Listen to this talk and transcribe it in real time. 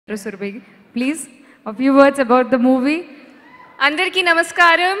Surbhi. Please, a few words about the movie. Andarki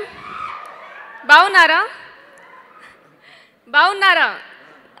namaskaram. Baunara? Baunara?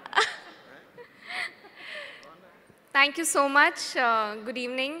 Thank you so much. Good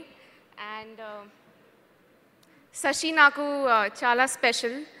evening. And Sashi naku chala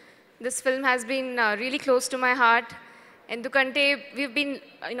special. This film has been really close to my heart. Endukante we've been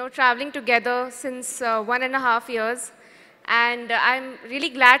traveling together since 1.5 years. And I'm really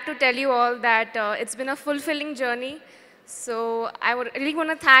glad to tell you all that it's been a fulfilling journey. So I would really want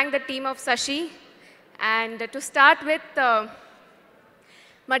to thank the team of Sashi. And to start with,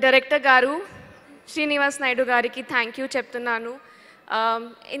 my director Garu, Srinivas Naidu Gariki, thank you cheptunnanu.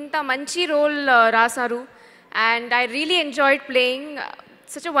 Inta manchi role rasaru. And I really enjoyed playing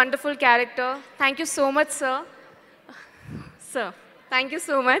such a wonderful character. Thank you so much, sir. Sir, thank you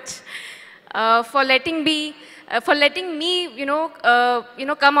so much for letting me,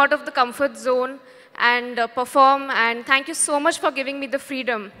 come out of the comfort zone and perform. And thank you so much for giving me the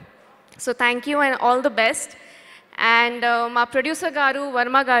freedom. So thank you and all the best. And my producer Garu,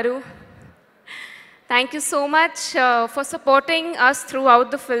 Varma Garu, thank you so much for supporting us throughout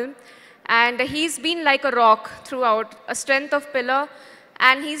the film. And he's been like a rock throughout, a strength of pillar.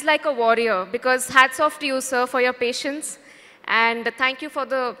 And he's like a warrior, because hats off to you, sir, for your patience. And thank you for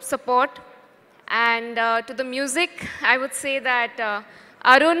the support. And to the music, I would say that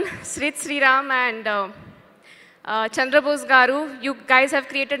Arun, Srit Sriram, and Chandrabose Garu, you guys have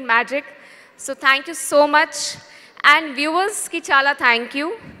created magic. So thank you so much. And viewers, ki chala thank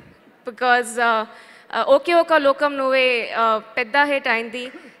you, because Okay Oka Lokam Nove pedda hit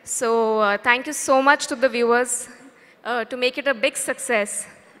aindi. So thank you so much to the viewers to make it a big success.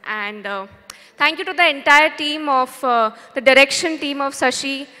 And thank you to the entire team of the direction team of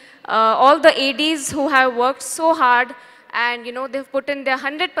Sashi, all the Ads who have worked so hard, and they've put in their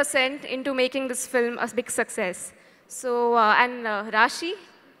 100% into making this film a big success. So and Rashi,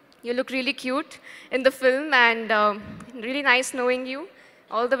 you look really cute in the film, and really nice knowing you.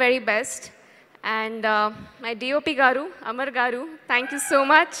 All the very best. And my DOP Garu, Amar Garu, thank you so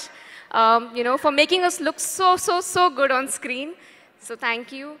much, for making us look so good on screen. So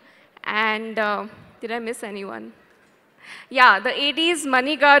thank you. And did I miss anyone? Yeah, the ADs,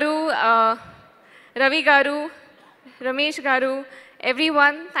 Mani Garu, Ravi Garu, Ramesh Garu,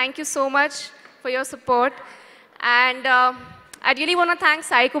 everyone, thank you so much for your support. And I really want to thank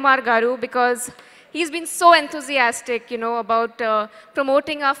Sai Kumar Garu, because he's been so enthusiastic, about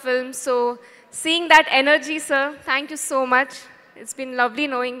promoting our film. So seeing that energy, sir, thank you so much. It's been lovely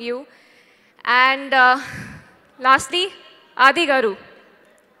knowing you. And lastly, Aadi Garu.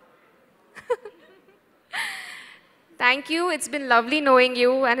 Thank you. It's been lovely knowing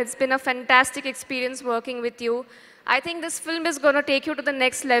you, and it's been a fantastic experience working with you. I think this film is going to take you to the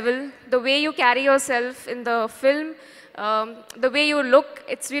next level. The way you carry yourself in the film, the way you look,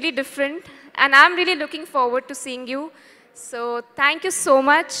 it's really different. And I'm really looking forward to seeing you. So thank you so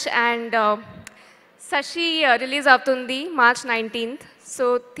much. And Sashi release avutundi March 19th.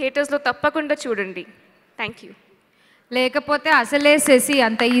 So theaters lo tappakunda chudandi. Thank you. లేకపోతే అసలే చేసి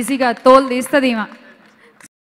అంత ఈజీగా తోలు తీస్తుంది ఈమె.